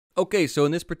Okay, so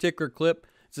in this particular clip,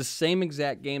 it's the same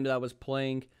exact game that I was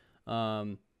playing.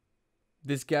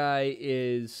 This guy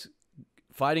is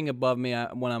fighting above me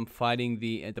when I'm fighting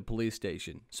at the police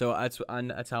station. So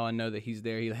that's how I know that he's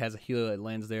there. He has a healer that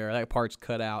lands there. That part's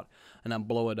cut out, and I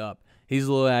blow it up. He's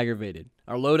a little aggravated.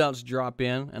 Our loadouts drop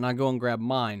in, and I go and grab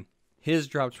mine. His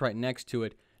drops right next to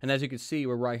it, and as you can see,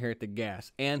 we're right here at the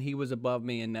gas. And he was above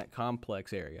me in that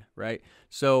complex area, right?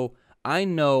 So I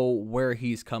know where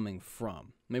he's coming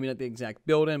from. Maybe not the exact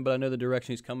building, but I know the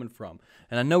direction he's coming from.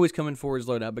 And I know he's coming for his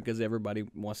loadout because everybody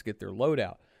wants to get their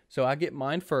loadout. So I get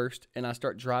mine first, and I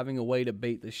start driving away to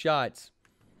bait the shots,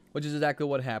 which is exactly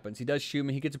what happens. He does shoot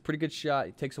me. He gets a pretty good shot.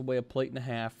 He takes away a plate and a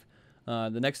half.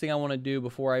 The next thing I want to do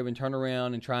before I even turn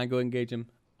around and try and go engage him,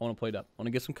 I want to plate up. I want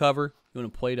to get some cover. You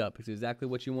want to plate up. It's exactly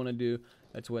what you want to do.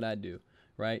 That's what I do,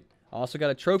 right? I also got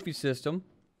a trophy system.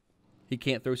 He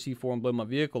can't throw C4 and blow my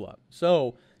vehicle up.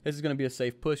 So this is going to be a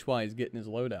safe push while he's getting his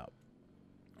loadout.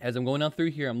 As I'm going down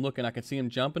through here, I'm looking. I can see him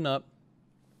jumping up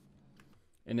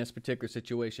in this particular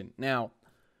situation. Now,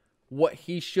 what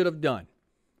he should have done,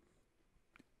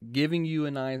 giving you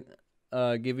an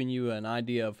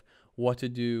idea of what to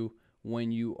do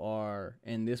when you are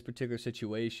in this particular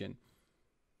situation,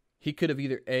 he could have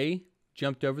either A,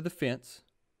 jumped over the fence,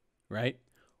 right?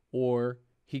 Or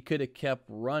he could have kept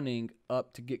running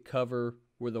up to get cover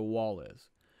where the wall is.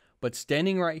 But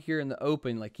standing right here in the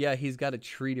open, like, yeah, he's got a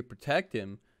tree to protect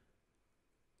him,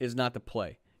 is not the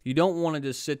play. You don't want to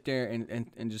just sit there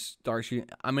and just start shooting.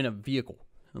 I'm in a vehicle.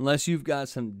 Unless you've got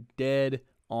some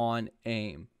dead-on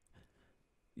aim,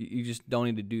 you just don't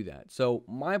need to do that. So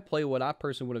my play, what I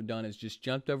personally would have done is just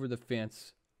jumped over the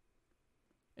fence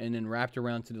and then wrapped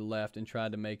around to the left and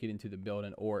tried to make it into the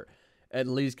building, or at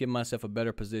least give myself a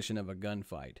better position of a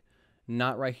gunfight.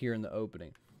 Not right here in the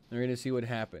opening. And we're going to see what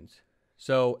happens.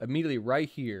 So immediately right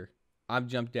here, I've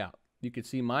jumped out. You can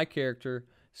see my character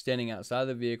standing outside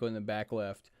the vehicle in the back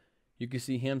left. You can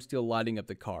see him still lighting up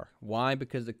the car. Why?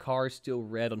 Because the car is still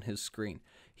red on his screen.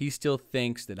 He still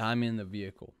thinks that I'm in the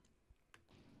vehicle.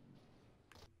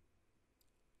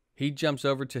 He jumps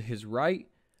over to his right.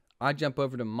 I jump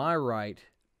over to my right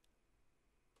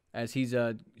as he's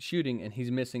shooting, and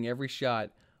he's missing every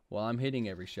shot while I'm hitting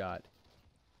every shot.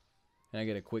 And I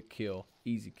get a quick kill.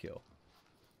 Easy kill.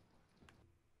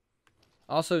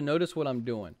 Also, notice what I'm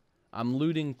doing. I'm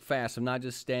looting fast. I'm not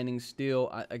just standing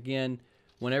still. Again,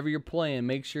 whenever you're playing,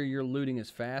 make sure you're looting as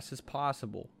fast as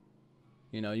possible.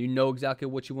 You know exactly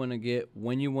what you want to get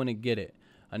when you want to get it.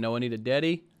 I know I need a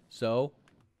deady, so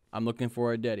I'm looking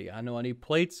for a deady. I know I need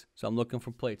plates, so I'm looking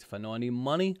for plates. If I know I need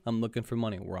money, I'm looking for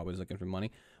money. We're always looking for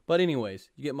money. But anyways,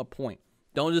 you get my point.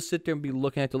 Don't just sit there and be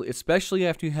looking at especially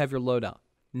after you have your loadout.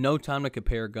 No time to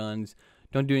compare guns.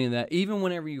 Don't do any of that. Even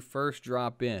whenever you first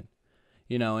drop in,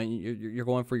 and you're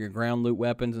going for your ground loot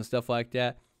weapons and stuff like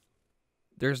that,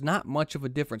 there's not much of a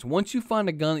difference. Once you find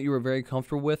a gun that you were very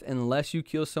comfortable with, unless you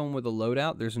kill someone with a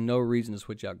loadout, there's no reason to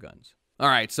switch out guns. All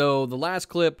right, so the last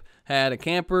clip had a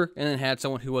camper and then had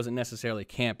someone who wasn't necessarily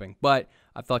camping, but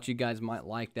I thought you guys might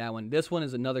like that one. This one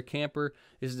is another camper.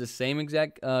 This is the same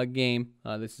exact game.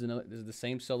 This is the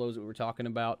same solos that we were talking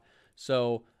about.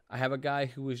 So I have a guy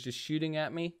who was just shooting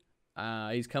at me.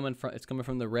 It's coming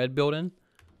from the red building.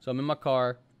 So I'm in my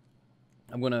car.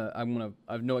 I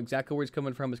know exactly where he's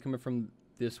coming from. It's coming from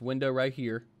this window right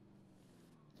here.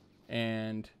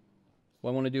 And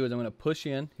what I want to do is I'm going to push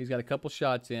in. He's got a couple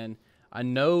shots in. I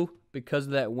know because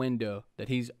of that window that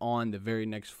he's on the very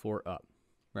next floor up,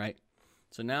 right?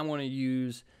 So now I'm going to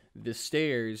use the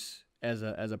stairs as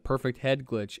a perfect head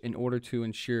glitch in order to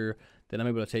ensure that I'm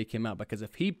able to take him out. Because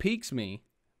if he peeks me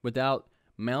without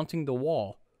mounting the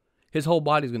wall, his whole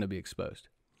body's going to be exposed.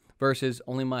 Versus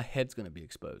only my head's going to be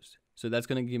exposed. So that's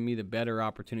going to give me the better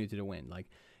opportunity to win. Like,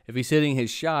 if he's hitting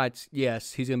his shots,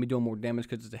 yes, he's going to be doing more damage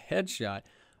because it's a headshot,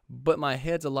 but my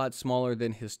head's a lot smaller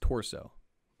than his torso.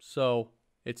 So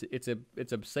it's a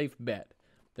safe bet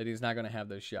that he's not going to have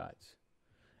those shots.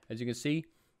 As you can see,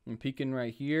 I'm peeking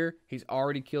right here. He's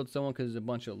already killed someone because there's a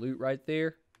bunch of loot right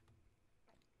there.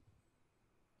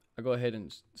 I go ahead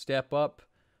and step up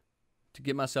to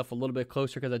get myself a little bit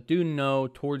closer because I do know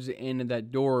towards the end of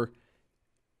that door,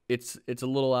 it's a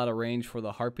little out of range for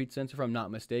the heartbeat sensor, if I'm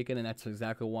not mistaken, and that's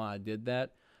exactly why I did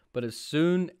that. But as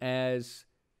soon as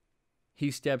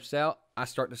he steps out, I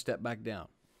start to step back down.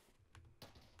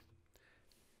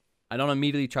 I don't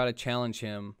immediately try to challenge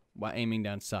him by aiming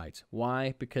down sights.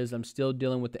 Why? Because I'm still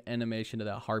dealing with the animation of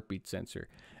that heartbeat sensor.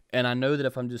 And I know that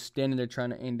if I'm just standing there trying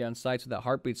to aim down sights with that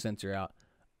heartbeat sensor out,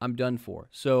 I'm done for.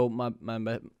 So my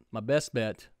best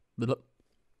bet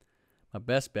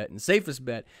and safest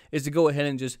bet is to go ahead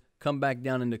and just come back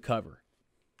down into cover.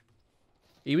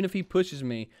 Even if he pushes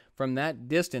me from that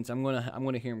distance, I'm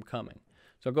gonna hear him coming.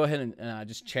 So I'll go ahead and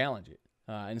just challenge it.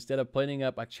 Instead of planning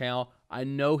up, I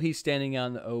know he's standing out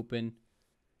in the open.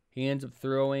 He ends up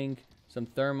throwing some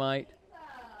thermite.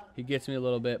 He gets me a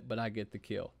little bit, but I get the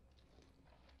kill.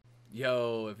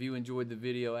 Yo, if you enjoyed the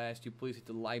video, I asked you please hit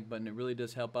the like button. It really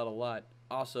does help out a lot.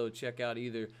 Also, check out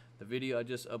either the video I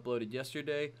just uploaded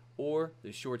yesterday or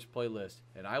the shorts playlist.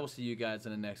 And I will see you guys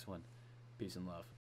in the next one. Peace and love.